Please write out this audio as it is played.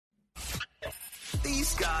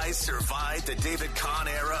These guys survived the David Kahn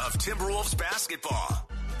era of Timberwolves basketball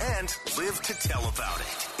and live to tell about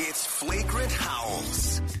it. It's Flagrant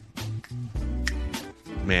Howls.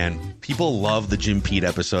 Man, people love the Jim Pete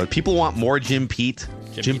episode. People want more Jim Pete.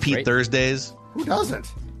 Jim Pete Thursdays. Who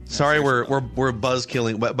doesn't? Sorry, we're buzz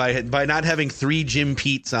killing, but by not having 3 Jim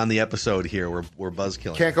Petes on the episode here, we're buzz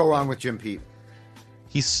killing. Can't go wrong with Jim Pete.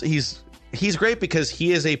 He's great because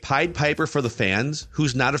he is a Pied Piper for the fans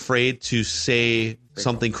who's not afraid to say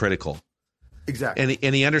something critical. Exactly.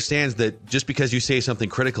 And he understands that just because you say something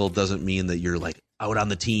critical doesn't mean that you're like out on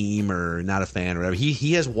the team or not a fan or whatever.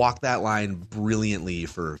 He has walked that line brilliantly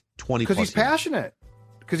for 20 plus years. Because he's passionate.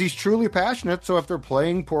 Because he's truly passionate. So if they're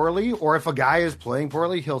playing poorly or if a guy is playing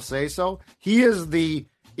poorly, he'll say so. He is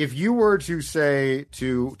if you were to say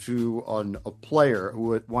to a player who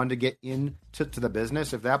would want to get into the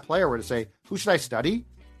business, if that player were to say, who should I study?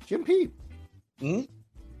 Jim Pete. Mm-hmm.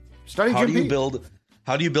 Study Jim Pete.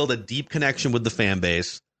 How do you build a deep connection with the fan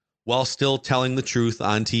base while still telling the truth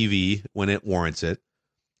on TV when it warrants it?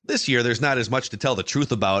 This year, there's not as much to tell the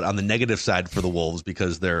truth about on the negative side for the Wolves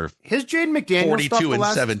because they're his Jaden McDaniels 42 and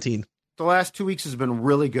 17. The last 2 weeks has been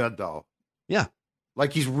really good, though. Yeah.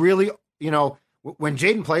 Like he's really, when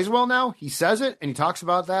Jaden plays well now, he says it and he talks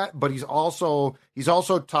about that, but he's also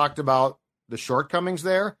talked about the shortcomings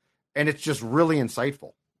there, and it's just really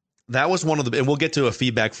insightful. That was one of the, and we'll get to a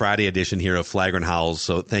Feedback Friday edition here of Flagrant Howls.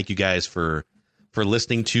 So thank you guys for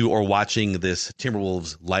listening to or watching this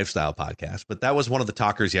Timberwolves lifestyle podcast. But that was one of the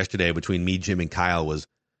talkers yesterday between me, Jim, and Kyle was,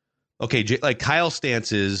 okay, like Kyle's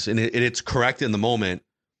stance is, and it's correct in the moment,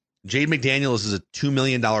 Jaden McDaniels is a $2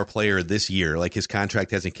 million player this year. Like his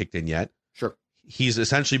contract hasn't kicked in yet. Sure. He's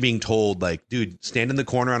essentially being told like, dude, stand in the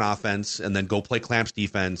corner on offense and then go play clamps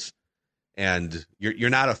defense. And you're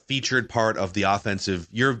not a featured part of the offensive.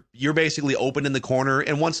 You're basically open in the corner,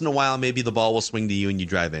 and once in a while, maybe the ball will swing to you and you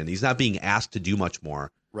drive in. He's not being asked to do much more.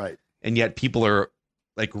 Right. And yet people are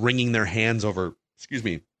like wringing their hands over,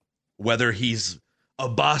 whether he's a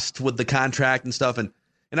bust with the contract and stuff. And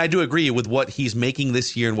I do agree with what he's making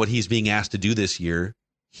this year and what he's being asked to do this year.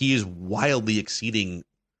 He is wildly exceeding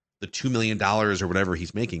the $2 million or whatever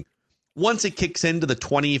he's making. Once it kicks into the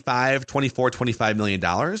 $25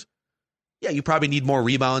 million, yeah, you probably need more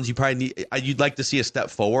rebounds. You'd like to see a step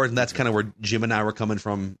forward, and that's kind of where Jim and I were coming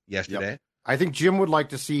from yesterday. Yep. I think Jim would like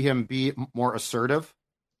to see him be more assertive.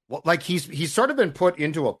 Well, like he's sort of been put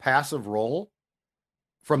into a passive role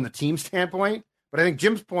from the team standpoint, but I think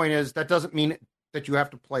Jim's point is that doesn't mean that you have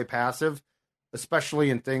to play passive, especially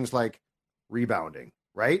in things like rebounding,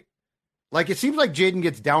 right? Like it seems like Jaden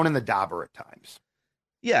gets down in the dauber at times.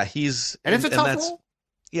 Yeah, it's a tough role.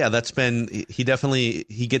 Yeah, he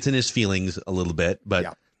gets in his feelings a little bit,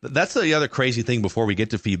 but that's the other crazy thing before we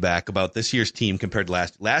get to feedback about this year's team compared to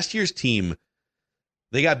last year's team.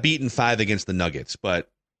 They got beaten 5 against the Nuggets, but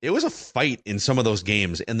it was a fight in some of those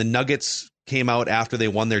games. And the Nuggets came out after they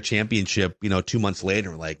won their championship, 2 months later,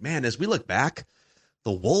 and were like, man, as we look back,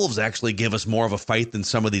 the Wolves actually give us more of a fight than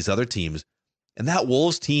some of these other teams. And that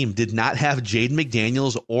Wolves team did not have Jaden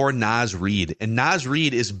McDaniels or Naz Reid. And Naz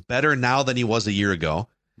Reid is better now than he was a year ago.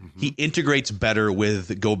 Mm-hmm. He integrates better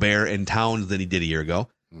with Gobert and Towns than he did a year ago.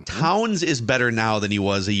 Mm-hmm. Towns is better now than he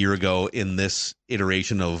was a year ago in this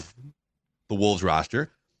iteration of the Wolves roster.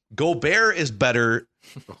 Gobert is better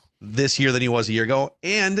this year than he was a year ago.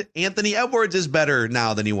 And Anthony Edwards is better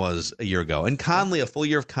now than he was a year ago. And Conley, a full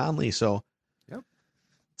year of Conley. So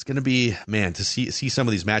it's going to be, man, to see some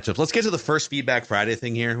of these matchups. Let's get to the first Feedback Friday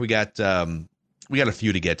thing here. We got a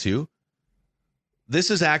few to get to. This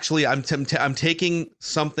is actually, I'm taking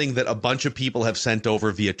something that a bunch of people have sent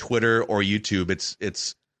over via Twitter or YouTube.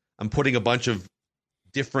 I'm putting a bunch of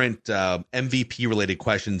different MVP related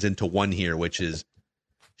questions into one here, which is,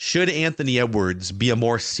 should Anthony Edwards be a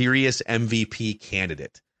more serious MVP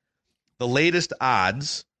candidate? The latest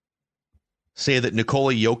odds say that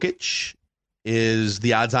Nikola Jokic is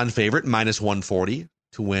the odds-on favorite, minus 140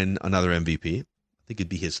 to win another MVP. I think it'd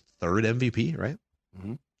be his third MVP, right?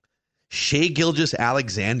 Mm-hmm. Shai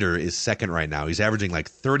Gilgeous-Alexander is second right now. He's averaging like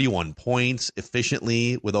 31 points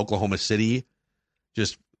efficiently with Oklahoma City.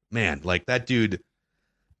 Just, man, like that dude,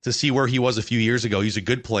 to see where he was a few years ago, he's a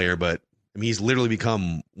good player, but I mean, he's literally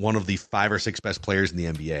become one of the 5 or 6 best players in the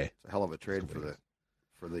NBA. It's a hell of a trade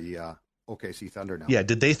for the OKC Thunder now. Yeah,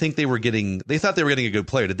 did they think they thought they were getting a good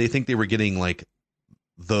player. Did they think they were getting like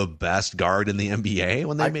the best guard in the NBA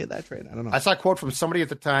when they made that trade? I don't know. I saw a quote from somebody at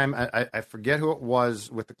the time. I forget who it was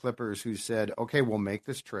with the Clippers who said, okay, we'll make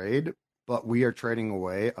this trade, but we are trading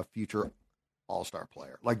away a future all-star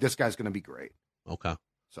player. Like, this guy's going to be great. Okay.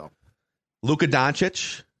 So Luka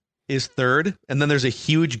Doncic is third, and then there's a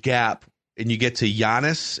huge gap and you get to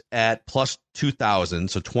Giannis at plus 2,000,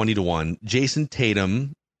 so 20-1. Jason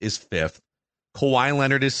Tatum is 5th. Kawhi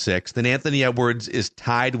Leonard is 6th. And Anthony Edwards is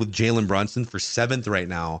tied with Jalen Brunson for 7th right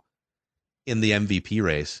now in the MVP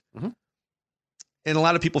race. Mm-hmm. And a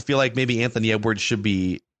lot of people feel like maybe Anthony Edwards should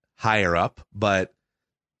be higher up, but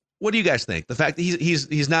what do you guys think? The fact that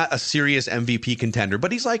he's not a serious MVP contender,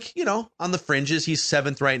 but he's like, on the fringes. He's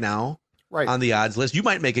 7th right now on the odds list. You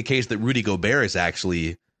might make a case that Rudy Gobert is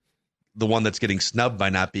actually the one that's getting snubbed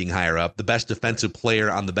by not being higher up, the best defensive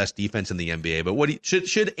player on the best defense in the NBA. But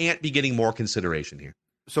should Ant be getting more consideration here?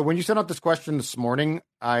 So when you sent out this question this morning,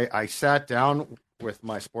 I sat down with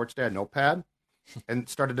my Sports Dad notepad and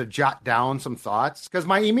started to jot down some thoughts, because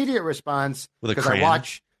my immediate response, because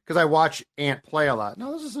I watch Ant play a lot.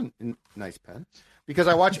 No, this is a nice pen. Because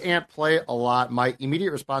I watch Ant play a lot, my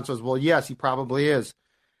immediate response was, well, yes, he probably is.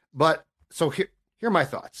 But so here are my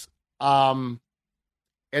thoughts. And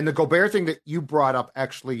the Gobert thing that you brought up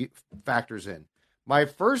actually factors in. My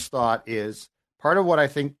first thought is part of what I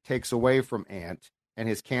think takes away from Ant and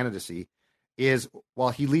his candidacy is, while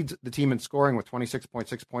he leads the team in scoring with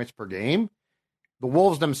 26.6 points per game, the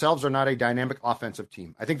Wolves themselves are not a dynamic offensive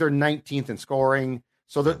team. I think they're 19th in scoring.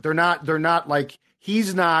 So they're not like,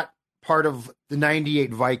 he's not part of the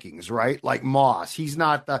 98 Vikings, right? Like Moss. He's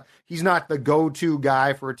not the go-to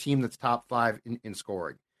guy for a team that's top 5 in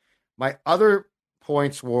scoring. My other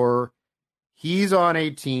points were, he's on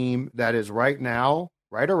a team that is right now,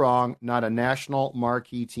 right or wrong, not a national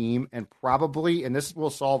marquee team, and probably, and this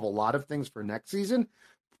will solve a lot of things for next season,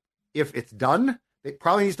 if it's done, it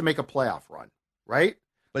probably needs to make a playoff run, right?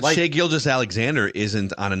 But Shai Gilgeous-Alexander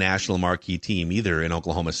isn't on a national marquee team either in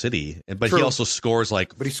Oklahoma City. But True. He also scores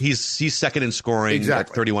but he's second in scoring at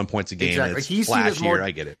 31 points a game. Exactly. It's flashier.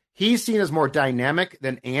 I get it. He's seen as more dynamic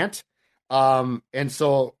than Ant.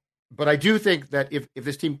 But I do think that if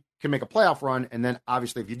this team can make a playoff run, and then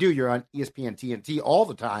obviously if you do, you're on ESPN TNT all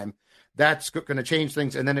the time, that's going to change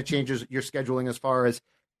things. And then it changes your scheduling as far as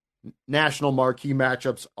national marquee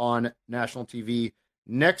matchups on national TV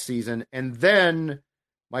next season. And then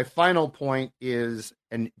my final point is,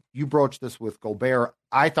 and you broached this with Gobert,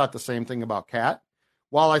 I thought the same thing about Cat.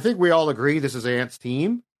 While I think we all agree this is Ant's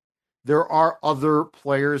team, there are other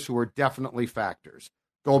players who are definitely factors.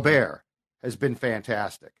 Gobert has been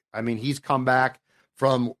fantastic. I mean, he's come back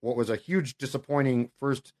from what was a huge disappointing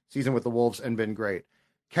first season with the Wolves and been great.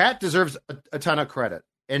 Cat deserves a ton of credit.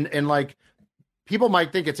 And like, people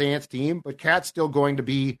might think it's Ant's team, but Cat's still going to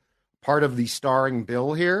be part of the starring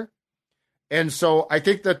bill here. And so I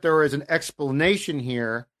think that there is an explanation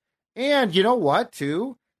here. And you know what,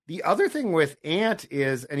 too? The other thing with Ant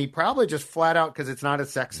is, and he probably just flat out, because it's not as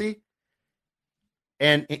sexy,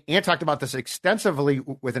 and Ant talked about this extensively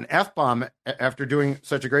with an F-bomb after doing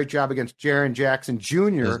such a great job against Jaren Jackson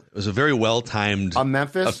Jr. It was a very well-timed,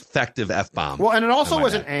 Memphis, effective F-bomb. Well, and it also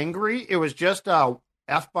wasn't angry. It was just a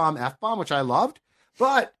F-bomb, which I loved.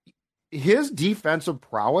 But his defensive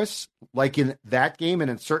prowess, like in that game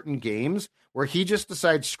and in certain games, where he just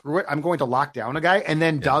decides, screw it, I'm going to lock down a guy, and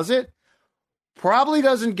then does it, probably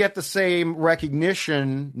doesn't get the same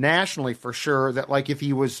recognition nationally for sure that like if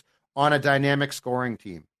he was on a dynamic scoring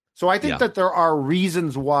team. So I think that there are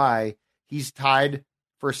reasons why he's tied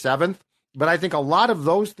for 7th, but I think a lot of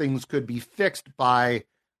those things could be fixed by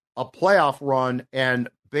a playoff run, and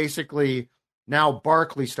basically now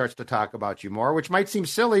Barkley starts to talk about you more, which might seem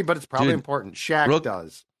silly, but it's probably important. Shaq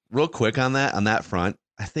does. Real quick on that front,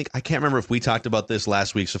 I can't remember if we talked about this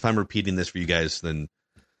last week, so if I'm repeating this for you guys, then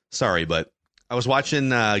sorry, but I was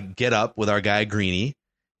watching Get Up with our guy Greeny,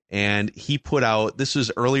 and he put out, this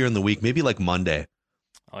was earlier in the week, maybe like Monday.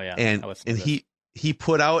 Oh yeah. And he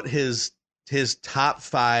put out his top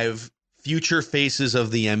 5 future faces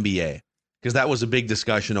of the NBA, because that was a big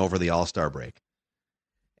discussion over the All-Star break.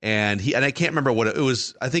 And I can't remember what it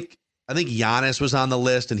was. I think Giannis was on the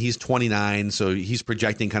list, and he's 29, so he's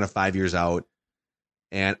projecting kind of 5 years out.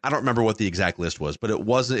 And I don't remember what the exact list was, but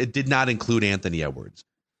it did not include Anthony Edwards.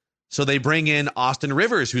 So they bring in Austin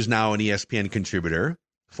Rivers, who's now an ESPN contributor,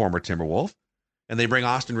 former Timberwolf, and they bring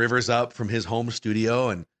Austin Rivers up from his home studio.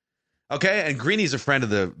 And Greeny's a friend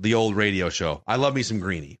of the old radio show. I love me some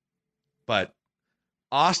Greeny. But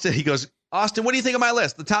he goes, Austin, what do you think of my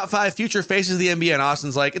list? The top 5 future faces of the NBA. And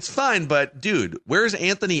Austin's like, it's fine, but dude, where's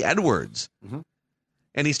Anthony Edwards? Mm-hmm.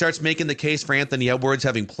 And he starts making the case for Anthony Edwards,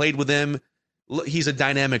 having played with him. He's a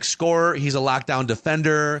dynamic scorer. He's a lockdown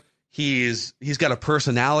defender. He's got a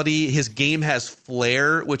personality. His game has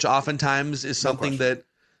flair, which oftentimes is something that,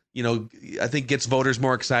 I think gets voters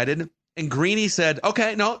more excited. And Greeny said,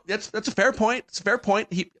 okay, no, that's a fair point. It's a fair point.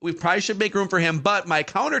 We probably should make room for him. But my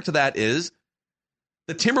counter to that is,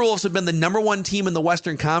 The Timberwolves have been the number one team in the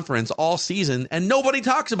Western Conference all season, and nobody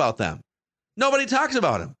talks about them. Nobody talks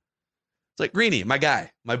about them. It's like, Greeny, my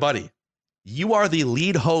guy, my buddy, you are the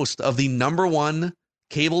lead host of the number one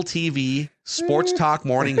cable TV sports talk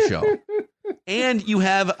morning show. And you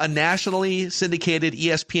have a nationally syndicated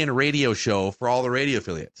ESPN radio show for all the radio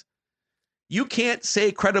affiliates. You can't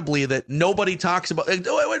say credibly that nobody talks about,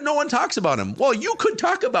 no one talks about them. Well, you could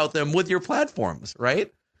talk about them with your platforms,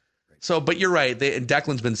 right? So, but you're right.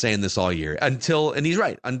 Declan's been saying this all year and he's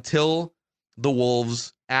right, until the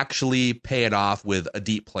Wolves actually pay it off with a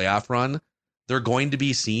deep playoff run, they're going to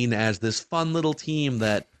be seen as this fun little team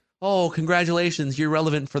that, oh, congratulations, you're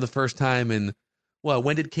relevant for the first time. And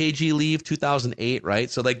when did KG leave? 2008, right?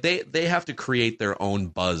 So like they have to create their own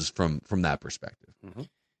buzz from that perspective. Mm-hmm.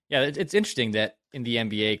 Yeah, it's interesting that in the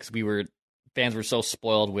NBA, because fans were so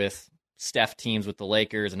spoiled with Steph teams with the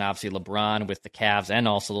Lakers and obviously LeBron with the Cavs and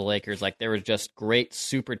also the Lakers. Like there were just great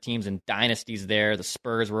super teams and dynasties there. The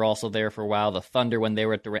Spurs were also there for a while. The Thunder, when they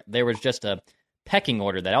were there was just a pecking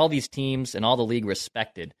order that all these teams and all the league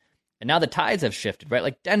respected. And now the tides have shifted, right?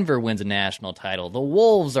 Like Denver wins a national title. The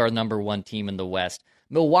Wolves are number one team in the West.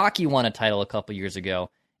 Milwaukee won a title a couple years ago.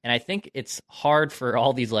 And I think it's hard for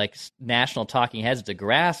all these like national talking heads to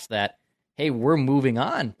grasp that, hey, we're moving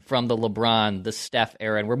on from the LeBron, the Steph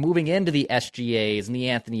era, and we're moving into the SGAs and the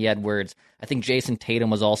Anthony Edwards. I think Jason Tatum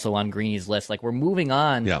was also on Greeny's list. Like we're moving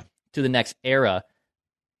on to the next era.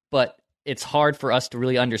 But it's hard for us to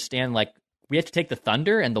really understand, like, we have to take the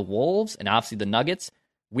Thunder and the Wolves and obviously the Nuggets.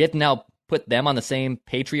 We have to now put them on the same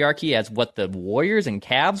patriarchy as what the Warriors and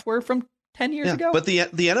Cavs were from 10 years ago. But the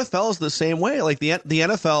NFL is the same way. Like the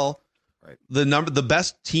NFL, right. The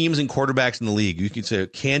best teams and quarterbacks in the league, you could say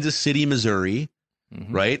Kansas City, Missouri,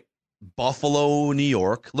 right? Buffalo, New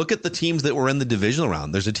York. Look at the teams that were in the divisional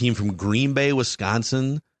round. There's a team from Green Bay,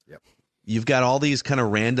 Wisconsin. Yep. You've got all these kind of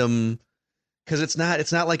random, because it's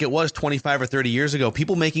not like it was 25 or 30 years ago.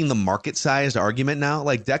 People making the market-sized argument now.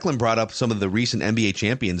 Like Declan brought up some of the recent NBA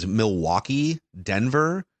champions, Milwaukee,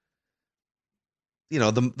 Denver. You know,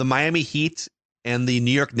 the Miami Heat and the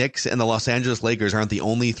New York Knicks and the Los Angeles Lakers aren't the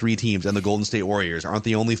only three teams, and the Golden State Warriors aren't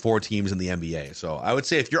the only four teams in the NBA. So I would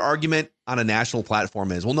say if your argument on a national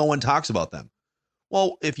platform is, well, no one talks about them.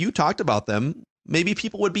 Well, if you talked about them, maybe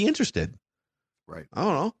people would be interested. Right. I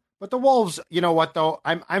don't know. But the Wolves, you know what, though?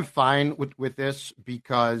 I'm fine with this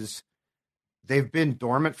because they've been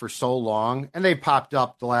dormant for so long, and they popped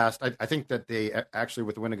up the last. I think that they actually,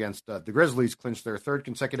 with the win against the Grizzlies, clinched their third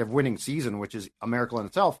consecutive winning season, which is a miracle in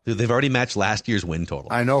itself. Dude, they've already matched last year's win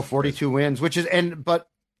total. I know, 42 wins, but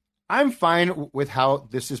I'm fine with how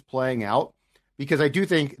this is playing out because I do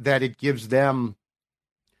think that it gives them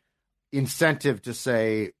incentive to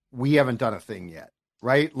say we haven't done a thing yet,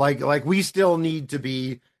 right? Like we still need to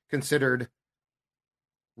be considered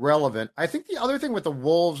relevant. I think the other thing with the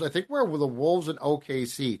Wolves, I think where with the Wolves and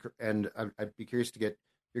OKC, and I'd be curious to get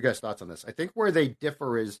your guys' thoughts on this. I think where they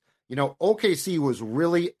differ is, you know, OKC was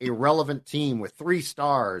really a relevant team with 3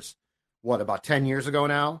 stars, about 10 years ago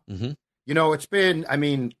now? Mm-hmm. You know, it's been, I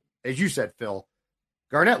mean, as you said, Phil,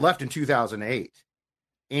 Garnett left in 2008.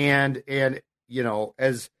 And you know,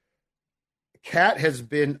 as Cat has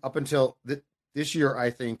been up until this year, I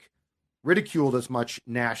think, ridiculed as much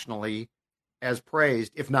nationally as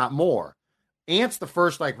praised, if not more. Ant's the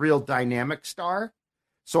first real dynamic star.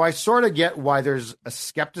 So I sort of get why there's a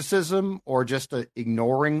skepticism or just a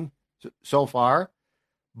ignoring so far.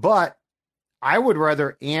 But I would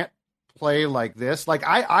rather Ant play like this. Like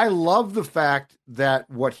I love the fact that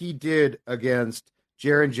what he did against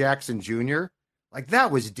Jaren Jackson Jr., like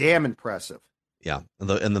that was damn impressive. Yeah, and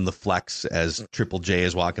then the flex as Triple J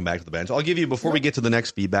is walking back to the bench. I'll give you, before we get to the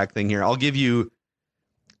next feedback thing here,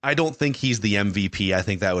 I don't think he's the MVP. I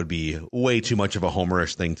think that would be way too much of a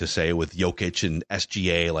homerish thing to say with Jokic and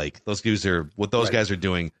SGA. Like those guys are what those guys are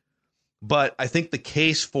doing. But I think the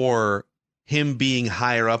case for him being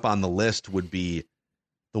higher up on the list would be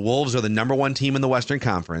the Wolves are the number one team in the Western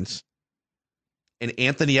Conference, and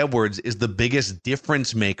Anthony Edwards is the biggest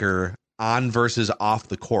difference maker on versus off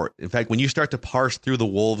the court. In fact, when you start to parse through the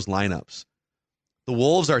Wolves lineups, the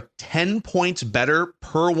Wolves are 10 points better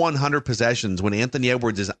per 100 possessions when Anthony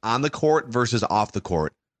Edwards is on the court versus off the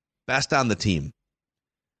court. Best on the team.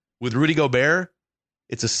 With Rudy Gobert,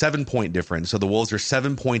 it's a 7-point difference. So the Wolves are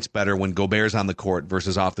 7 points better when Gobert's on the court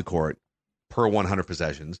versus off the court per 100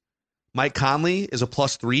 possessions. Mike Conley is a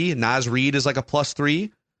 +3. Naz Reid is like a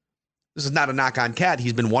 +3. This is not a knock on Cat.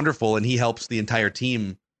 He's been wonderful, and he helps the entire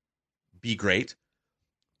team be great.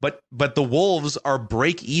 But the Wolves are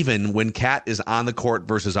break even when Cat is on the court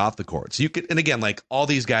versus off the court. So you could, and again, like all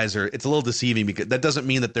these guys it's a little deceiving because that doesn't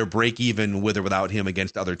mean that they're break even with or without him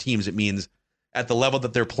against other teams. It means at the level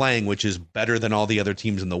that they're playing, which is better than all the other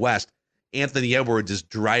teams in the West, Anthony Edwards is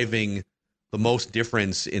driving the most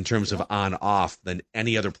difference in terms of on off than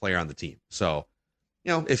any other player on the team. So,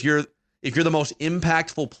 if you're the most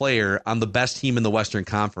impactful player on the best team in the Western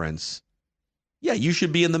Conference, yeah, you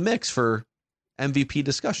should be in the mix for MVP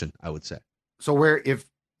discussion, I would say. So where,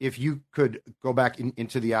 if you could go back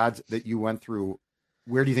into the odds that you went through,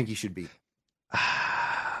 where do you think he should be?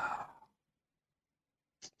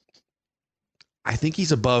 I think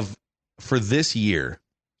he's above for this year.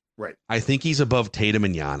 Right. I think he's above Tatum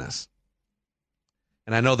and Giannis.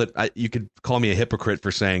 And I know that you could call me a hypocrite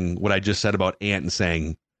for saying what I just said about Ant and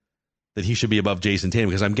saying that he should be above Jason Tatum,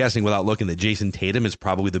 because I'm guessing without looking that Jason Tatum is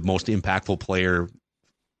probably the most impactful player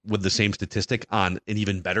with the same statistic on an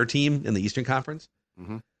even better team in the Eastern Conference.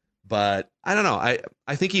 Mm-hmm. But I don't know.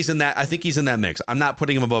 I think he's in that. I think he's in that mix. I'm not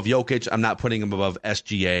putting him above Jokic. I'm not putting him above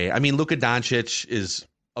SGA. I mean, Luka Doncic is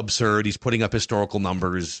absurd. He's putting up historical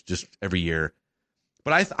numbers just every year.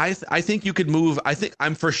 But I think you could move. I think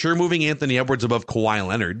I'm for sure moving Anthony Edwards above Kawhi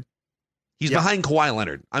Leonard. He's behind Kawhi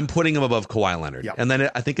Leonard. I'm putting him above Kawhi Leonard. Yep. And then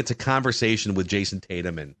I think it's a conversation with Jason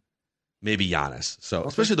Tatum and maybe Giannis. So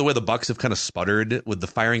especially the way the Bucks have kind of sputtered with the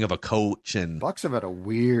firing of a coach, and Bucks have had a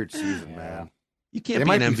weird season, man. You can't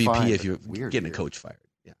be an MVP if you're getting a coach fired.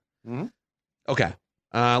 Yeah. Mm-hmm. Okay.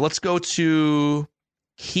 Let's go to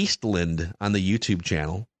Keistland on the YouTube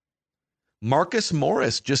channel. Marcus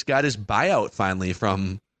Morris just got his buyout finally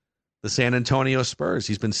from the San Antonio Spurs.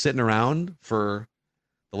 He's been sitting around for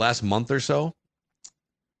the last month or so.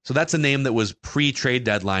 So that's a name that was pre-trade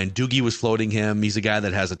deadline. Doogie was floating him. He's a guy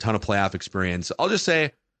that has a ton of playoff experience. I'll just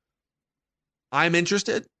say I'm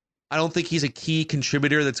interested. I don't think he's a key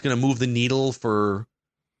contributor that's going to move the needle for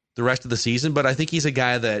the rest of the season, but I think he's a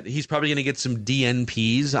guy that he's probably going to get some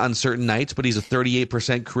DNPs on certain nights, but he's a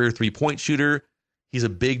 38% career three-point shooter. He's a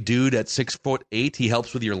big dude at 6'8". He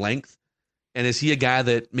helps with your length. And is he a guy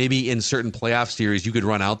that maybe in certain playoff series you could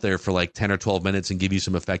run out there for like 10 or 12 minutes and give you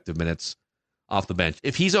some effective minutes off the bench?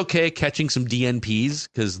 If he's okay catching some DNPs,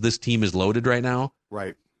 because this team is loaded right now,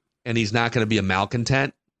 right, and he's not going to be a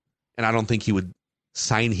malcontent, and I don't think he would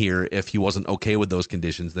sign here if he wasn't okay with those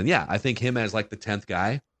conditions, then yeah, I think him as like the 10th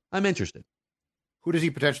guy, I'm interested. Who does he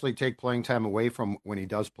potentially take playing time away from when he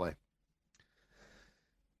does play?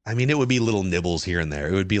 I mean, it would be little nibbles here and there.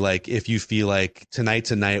 It would be like if you feel like tonight's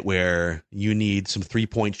a night where you need some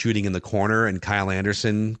three-point shooting in the corner and Kyle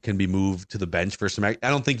Anderson can be moved to the bench for some. I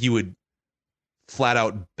don't think you would flat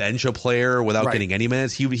out bench a player without getting any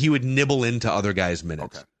minutes. He would nibble into other guys'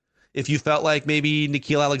 minutes. Okay. If you felt like maybe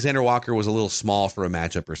Nickeil Alexander-Walker was a little small for a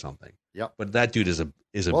matchup or something. Yep. But that dude is a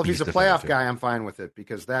well, if he's a playoff guy, I'm fine with it,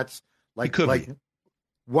 because that's like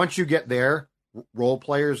once you get there, role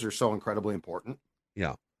players are so incredibly important.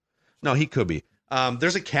 Yeah. No, he could be.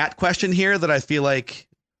 There's a cat question here that I feel like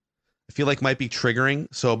might be triggering.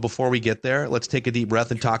 So before we get there, let's take a deep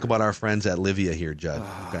breath and talk about our friends at Livia here, Judd.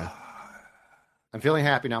 Okay. I'm feeling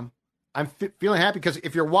happy now. I'm feeling happy because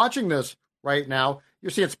if you're watching this right now, you're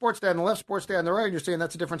seeing Sports Dad on the left, Sports Dad on the right, and you're saying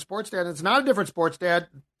that's a different Sports Dad. It's not a different Sports Dad.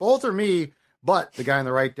 Both are me, but the guy on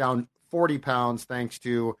the right down 40 pounds thanks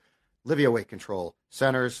to Livia Weight Control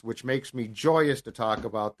Centers, which makes me joyous to talk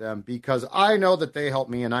about them because I know that they help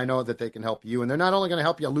me and I know that they can help you. And they're not only going to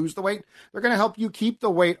help you lose the weight, they're going to help you keep the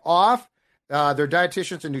weight off. Their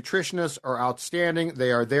dietitians and nutritionists are outstanding.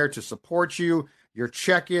 They are there to support you. Your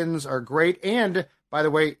check-ins are great. And by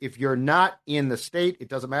the way, if you're not in the state, it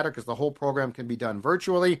doesn't matter because the whole program can be done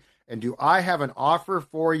virtually. And do I have an offer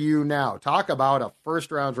for you now? Talk about a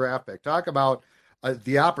first-round draft pick. Talk about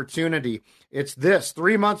the opportunity. It's this,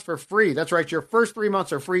 3 months for free. That's right. Your first 3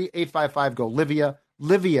 months are free. 855-GO-LIVIA,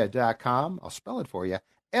 livia.com. I'll spell it for you.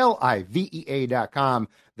 LIVEA.com.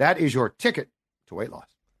 That is your ticket to weight loss.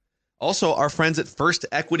 Also, our friends at First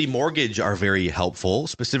Equity Mortgage are very helpful,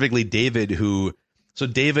 specifically David, so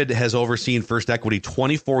David has overseen First Equity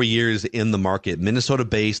 24 years in the market.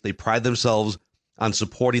 Minnesota-based, they pride themselves on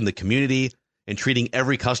supporting the community and treating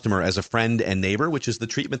every customer as a friend and neighbor, which is the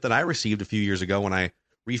treatment that I received a few years ago when I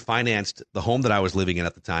refinanced the home that I was living in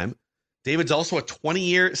at the time. David's also a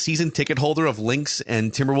 20-year season ticket holder of Lynx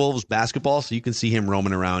and Timberwolves basketball, so you can see him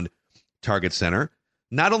roaming around Target Center.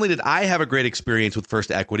 Not only did I have a great experience with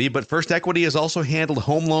First Equity, but First Equity has also handled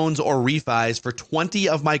home loans or refis for 20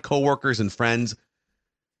 of my coworkers and friends.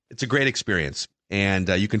 It's a great experience, and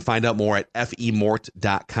you can find out more at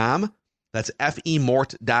femort.com. That's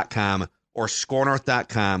femort.com or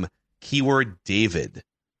scorenorth.com, keyword David.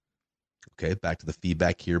 Okay, back to the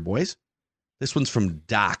feedback here, boys. This one's from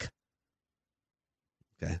Doc.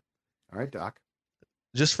 Okay. All right, Doc.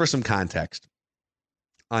 Just for some context,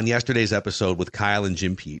 on yesterday's episode with Kyle and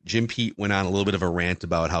Jim Pete went on a little bit of a rant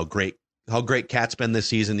about how great Cat's been this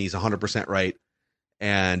season. He's 100% right.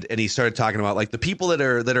 And he started talking about like the people that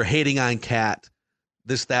are hating on Cat,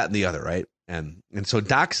 this, that, and the other, right? And so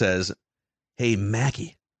Doc says, hey,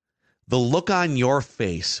 Mackie, the look on your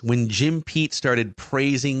face when Jim Pete started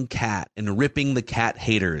praising Cat and ripping the Cat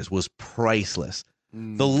haters was priceless.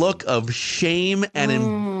 The look of shame and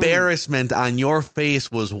embarrassment on your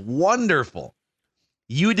face was wonderful.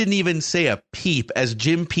 You didn't even say a peep as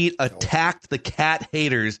Jim Pete attacked the Cat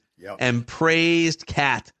haters and praised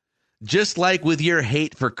Cat. Just like with your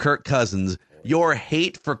hate for Kirk Cousins, your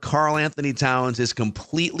hate for Karl Anthony Towns is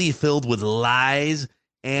completely filled with lies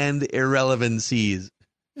and irrelevancies.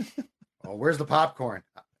 Oh, where's the popcorn?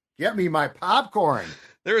 Get me my popcorn.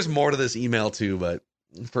 There is more to this email too, but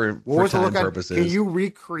for time purposes. Can you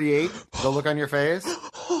recreate the look on your face?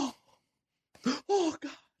 Oh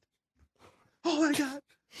God. Oh my God.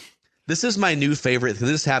 This is my new favorite.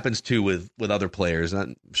 This happens too with other players.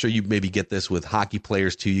 I'm sure you maybe get this with hockey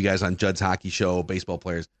players too. You guys on Judd's Hockey Show, baseball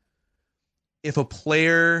players. If a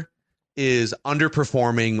player is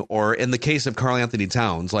underperforming, or in the case of Karl Anthony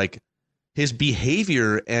Towns, like his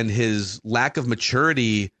behavior and his lack of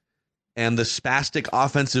maturity and the spastic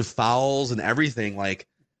offensive fouls and everything, like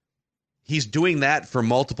he's doing that for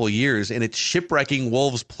multiple years, and it's shipwrecking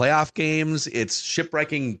Wolves playoff games. It's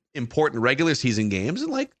shipwrecking important regular season games.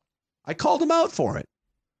 And like, I called him out for it.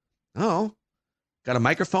 Oh, got a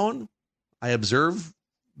microphone. I observe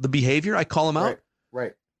the behavior. I call him out.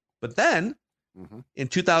 Right. But then in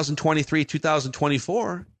 2023,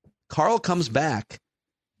 2024, Karl comes back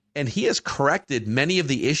and he has corrected many of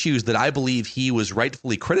the issues that I believe he was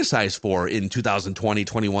rightfully criticized for in 2020,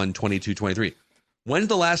 21, 22, 23. When's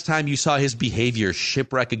the last time you saw his behavior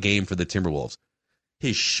shipwreck a game for the Timberwolves?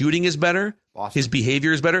 His shooting is better. Awesome. His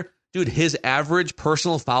behavior is better. Dude, his average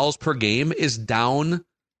personal fouls per game is down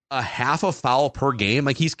a half a foul per game.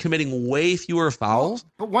 Like, he's committing way fewer fouls.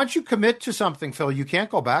 But once you commit to something, Phil, you can't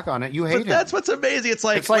go back on it. You hate it. That's what's amazing. It's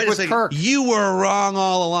like with Kirk. You were wrong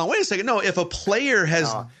all along. Wait a second. No, if a player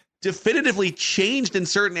has definitively changed in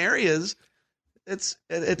certain areas, it's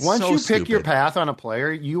once so you stupid. pick your path on a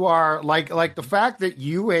player, you are like the fact that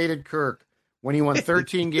you hated Kirk when he won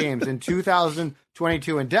 13 games in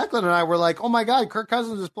 2022, and Declan and I were like, oh my God, Kirk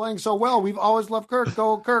Cousins is playing so well. We've always loved Kirk.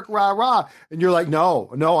 Go Kirk, rah, rah. And you're like, no,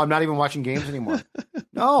 I'm not even watching games anymore.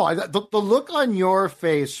 No, the look on your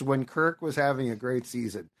face when Kirk was having a great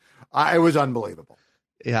season, it was unbelievable.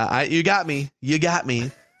 Yeah, you got me.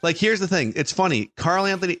 Like, here's the thing. It's funny. Karl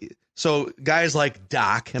Anthony, so guys like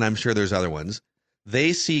Doc, and I'm sure there's other ones,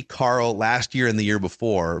 they see Karl last year and the year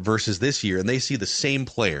before versus this year, and they see the same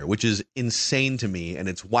player, which is insane to me, and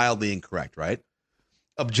it's wildly incorrect, right?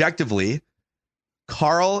 Objectively,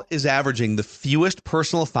 Karl is averaging the fewest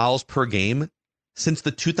personal fouls per game since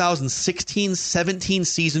the 2016-17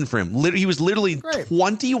 season for him. He was literally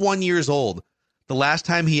 21 years old the last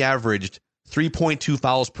time he averaged 3.2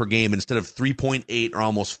 fouls per game instead of 3.8 or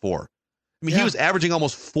almost 4. I mean, he was averaging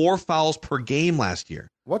almost 4 fouls per game last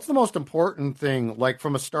year. What's the most important thing, like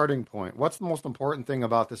from a starting point, what's the most important thing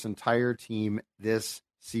about this entire team this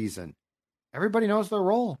season? Everybody knows their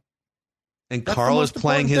role. And Karl is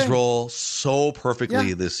playing his role so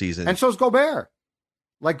perfectly this season. And so is Gobert.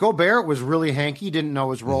 Like, Gobert was really hanky, didn't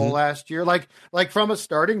know his role last year. Like from a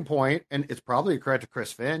starting point, and it's probably a credit to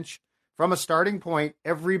Chris Finch, from a starting point,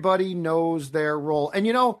 everybody knows their role. And,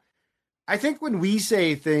 you know, I think when we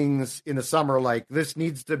say things in the summer like this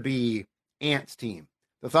needs to be Ant's team,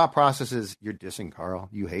 the thought process is you're dissing Karl.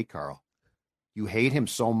 You hate Karl. You hate him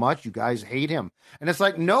so much. You guys hate him. And it's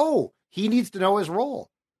like, no, he needs to know his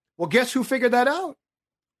role. Well, guess who figured that out?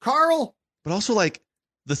 Karl. But also, like,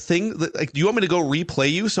 the thing, like, do you want me to go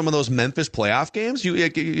replay you some of those Memphis playoff games?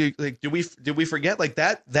 Did we forget like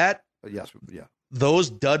that? Yes, yeah.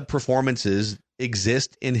 Those dud performances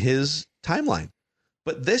exist in his timeline.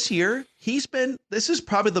 But this year, this is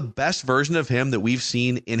probably the best version of him that we've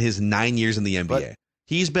seen in his 9 years in the NBA.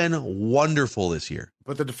 He's been wonderful this year.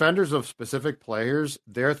 But the defenders of specific players,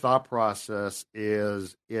 their thought process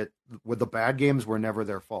is with the bad games were never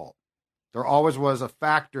their fault. There always was a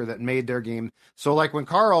factor that made their game. So like when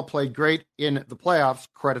Karl played great in the playoffs,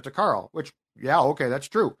 credit to Karl, which, that's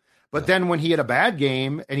true. But then when he had a bad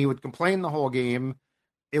game and he would complain the whole game,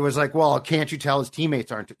 it was like, well, can't you tell his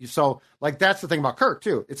teammates aren't? So like, that's the thing about Kirk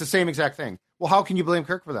too. It's the same exact thing. Well, how can you blame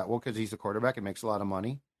Kirk for that? Well, because he's the quarterback and makes a lot of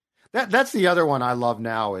money. That's the other one I love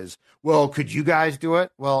now is, well, could you guys do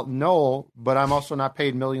it? Well, no, but I'm also not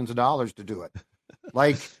paid millions of dollars to do it.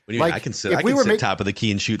 Like, I can sit top of the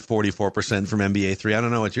key and shoot 44% from NBA 3. I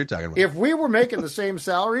don't know what you're talking about. If we were making the same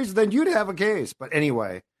salaries, then you'd have a case. But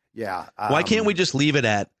anyway, yeah. Why can't we just leave it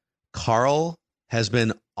at Carl has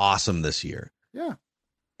been awesome this year? Yeah.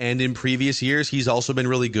 And in previous years, he's also been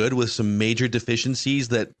really good with some major deficiencies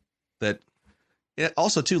that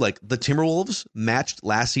also too, like the Timberwolves matched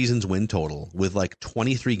last season's win total with like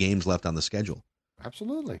 23 games left on the schedule.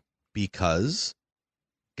 Absolutely. Because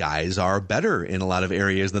guys are better in a lot of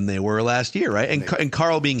areas than they were last year, right? And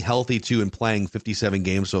Carl being healthy too and playing 57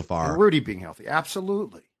 games so far. And Rudy being healthy,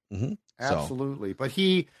 absolutely, absolutely.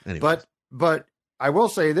 But I will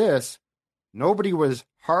say this: nobody was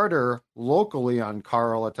harder locally on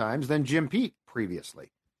Carl at times than Jim Pete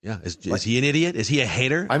previously. Yeah, is he an idiot? Is he a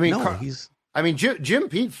hater? I mean, no, Jim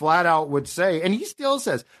Pete flat out would say, and he still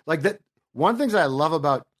says like that. One of the things I love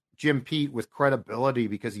about Jim Pete with credibility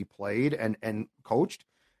because he played and coached.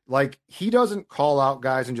 Like, he doesn't call out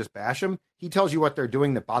guys and just bash them. He tells you what they're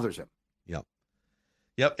doing that bothers him.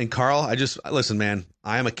 Yep. And Carl, listen, man,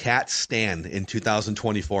 I am a cat stan in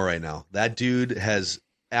 2024 right now. That dude has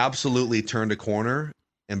absolutely turned a corner,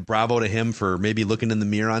 and bravo to him for maybe looking in the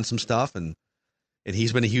mirror on some stuff. And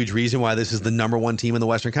he's been a huge reason why this is the number one team in the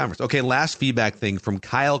Western Conference. Okay, last feedback thing from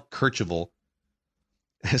Kyle Kirchival.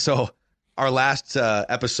 So our last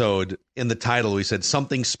episode, in the title, we said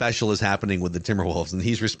something special is happening with the Timberwolves, and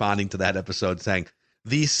he's responding to that episode saying,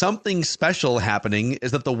 the something special happening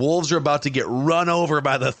is that the Wolves are about to get run over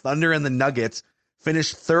by the Thunder and the Nuggets,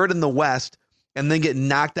 finish third in the West, and then get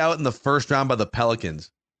knocked out in the first round by the Pelicans.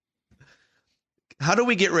 How do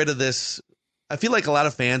we get rid of this? I feel like a lot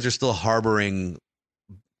of fans are still harboring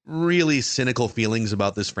really cynical feelings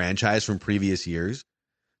about this franchise from previous years.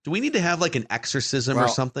 Do we need to have like an exorcism or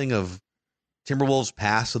something of Timberwolves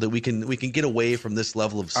past so that we can get away from this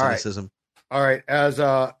level of cynicism? All right. As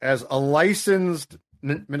a licensed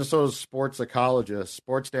Minnesota sports psychologist,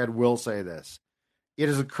 Sports Dad will say this. It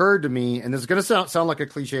has occurred to me, and this is going to sound like a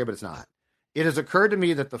cliche, but it's not. It has occurred to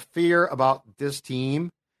me that the fear about this team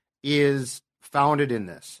is founded in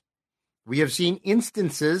this. We have seen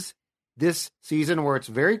instances this season where it's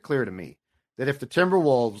very clear to me that if the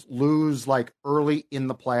Timberwolves lose like early in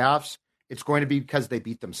the playoffs, it's going to be because they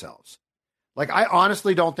beat themselves. Like, I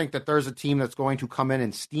honestly don't think that there's a team that's going to come in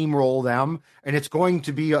and steamroll them, and it's going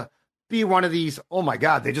to be one of these, oh my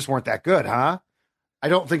God, they just weren't that good, huh? I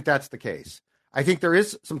don't think that's the case. I think there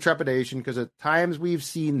is some trepidation because at times we've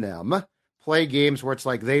seen them play games where it's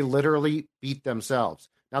like they literally beat themselves.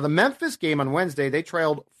 Now, the Memphis game on Wednesday, they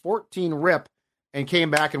trailed 14-rip and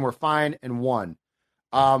came back and were fine and won.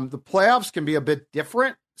 The playoffs can be a bit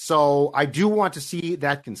different, so I do want to see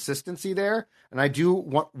that consistency there, and I do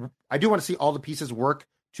want to see all the pieces work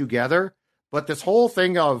together. But this whole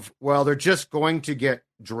thing of, well, they're just going to get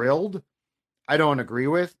drilled, I don't agree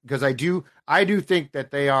with, because I do think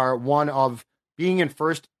that they are one of being in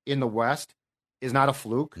first in the West is not a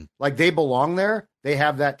fluke. Like, they belong there. They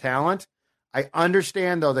have that talent. I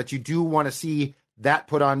understand, though, that you do want to see that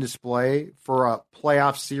put on display for a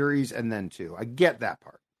playoff series and then two. I get that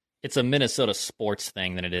part. It's a Minnesota sports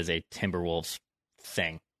thing than it is a Timberwolves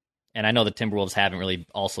thing. And I know the Timberwolves haven't really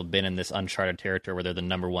also been in this uncharted territory where they're the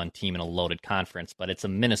number one team in a loaded conference, but it's a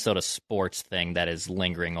Minnesota sports thing that is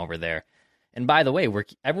lingering over there. And by the way,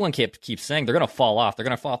 everyone keeps saying they're going to fall off. They're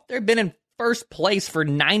going to fall off. They've been in first place for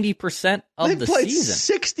 90% of the season. They've played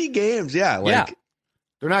 60 games. Yeah.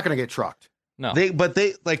 They're not going to get trucked. No.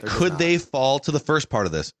 Could they fall to the first part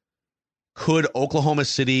of this? Could Oklahoma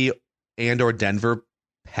City and or Denver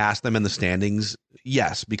pass them in the standings?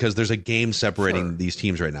 Yes, because there's a game separating these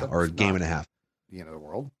teams right now, or a game and a half. The end of the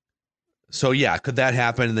world. So yeah, could that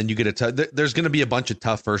happen? And then you get there's going to be a bunch of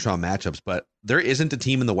tough first round matchups, but there isn't a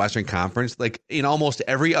team in the Western Conference like in almost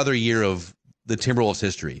every other year of the Timberwolves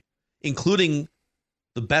history, including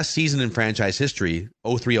the best season in franchise history,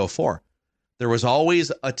 03-04. There was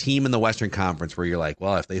always a team in the Western Conference where you're like,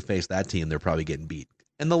 well, if they face that team, they're probably getting beat.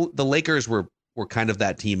 And the Lakers were kind of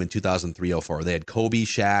that team in 2003-04. They had Kobe,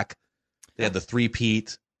 Shaq. They had the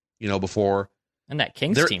three-peat, before. And that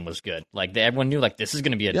Kings team was good. Like, everyone knew, like, this is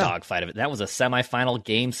going to be a dogfight of it. That was a semifinal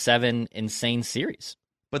Game 7 insane series.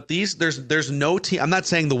 But there's no team. I'm not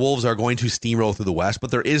saying the Wolves are going to steamroll through the West,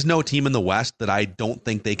 but there is no team in the West that I don't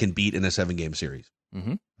think they can beat in a 7-game series.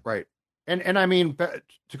 Mm-hmm. Right. And I mean,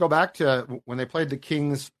 to go back to when they played the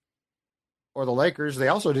Kings or the Lakers, they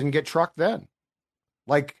also didn't get trucked then.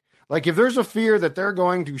 Like if there's a fear that they're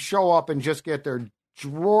going to show up and just get their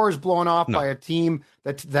drawers blown off by a team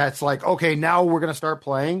that's like, okay, now we're going to start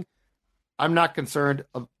playing. I'm not concerned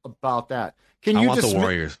about that. I want the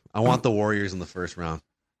Warriors. I want the Warriors in the first round.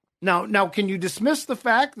 Now, can you dismiss the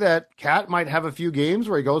fact that Cat might have a few games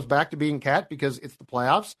where he goes back to being Cat because it's the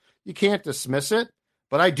playoffs? You can't dismiss it,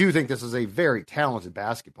 but I do think this is a very talented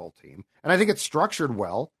basketball team, and I think it's structured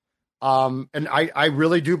well. And I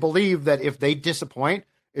really do believe that if they disappoint,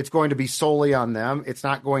 it's going to be solely on them. It's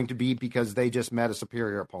not going to be because they just met a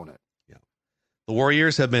superior opponent. Yeah, the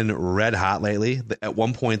Warriors have been red hot lately. At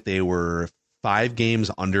one point, they were 5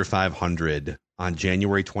 games under 500 on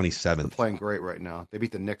January 27th. They're playing great right now. They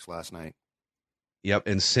beat the Knicks last night. Yep,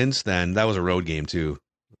 and since then, that was a road game too.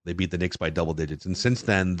 They beat the Knicks by double digits, and since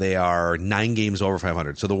then, they are 9 games over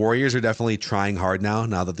 500. So the Warriors are definitely trying hard now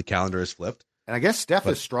that the calendar is flipped. And I guess Steph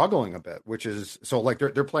is struggling a bit, which is so like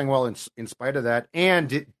they're playing well in spite of that. And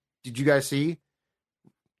did you guys see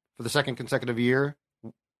for the second consecutive year,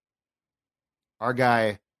 our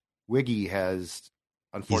guy Wiggy has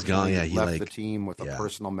unfortunately left the team with a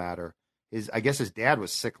personal matter. I guess his dad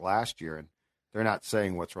was sick last year, and they're not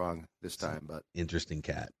saying what's wrong this time. But interesting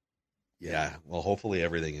cat. Yeah. Well, hopefully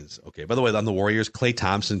everything is okay. By the way, on the Warriors, Klay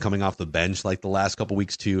Thompson coming off the bench like the last couple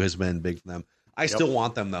weeks too has been big for them. I still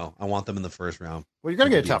want them though. I want them in the first round. Well, you're going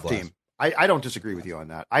to get a tough team. I don't disagree with you on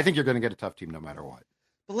that. I think you're going to get a tough team no matter what.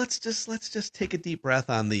 But let's just take a deep breath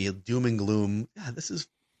on the doom and gloom. Yeah, this is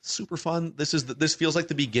super fun. This feels like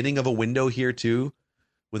the beginning of a window here too,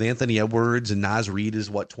 with Anthony Edwards and Naz Reid is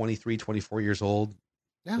 23, 24 years old.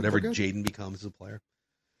 Yeah, whatever Jaden becomes as a player.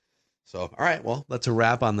 So, all right, well, that's a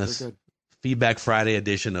wrap on this Feedback Friday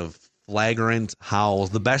edition of Flagrant Howls.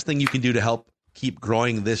 The best thing you can do to help keep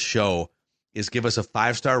growing this show is give us a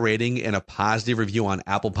 5-star rating and a positive review on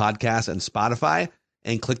Apple Podcasts and Spotify,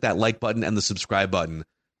 and click that like button and the subscribe button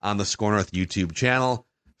on the Score North YouTube channel.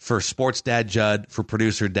 For Sports Dad Judd, for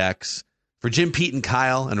producer Dex, for Jim Pete and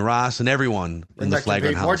Kyle and Ross and everyone in the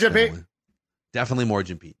Flagrant Howls family. Definitely more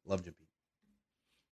Jim Pete. Love Jim Pete.